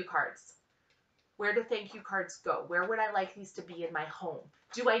 Thank you cards. Where do thank you cards go? Where would I like these to be in my home?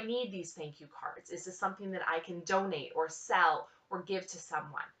 Do I need these thank you cards? Is this something that I can donate or sell or give to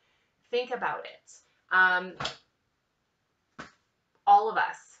someone? Think about it. All of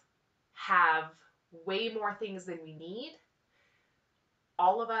us have way more things than we need.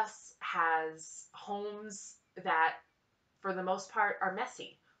 All of us has homes that, for the most part, are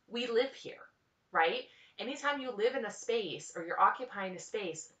messy. We live here, right? Anytime you live in a space or you're occupying a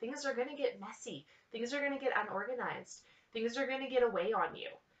space, things are going to get messy. Things are going to get unorganized. Things are going to get away on you.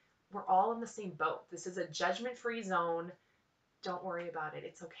 We're all in the same boat. This is a judgment-free zone. Don't worry about it.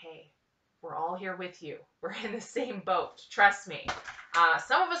 It's okay. We're all here with you. We're in the same boat. Trust me.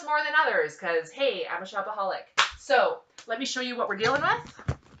 Some of us more than others because, hey, I'm a shopaholic. So let me show you what we're dealing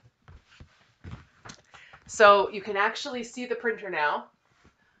with. So you can actually see the printer now.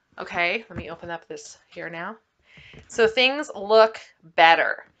 Okay, let me open up this here now. So things look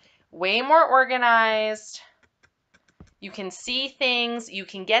better. Way more organized. You can see things. You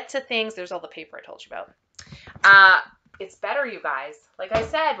can get to things. There's all the paper I told you about. It's better, you guys. Like I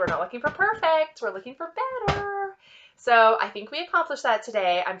said, we're not looking for perfect. We're looking for better. So I think we accomplished that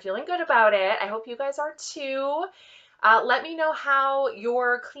today. I'm feeling good about it. I hope you guys are too. Let me know how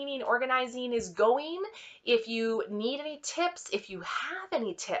your cleaning, organizing is going. If you need any tips, if you have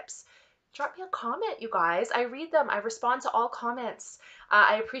any tips, drop me a comment, you guys. I read them. I respond to all comments.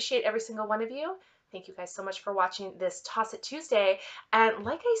 I appreciate every single one of you. Thank you guys so much for watching this Toss It Tuesday. And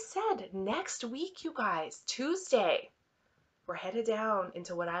like I said, next week, you guys, Tuesday, we're headed down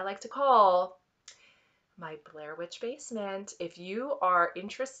into what I like to call my Blair Witch basement. If you are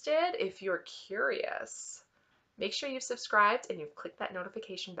interested, if you're curious, make sure you've subscribed and you've clicked that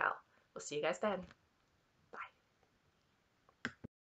notification bell. We'll see you guys then.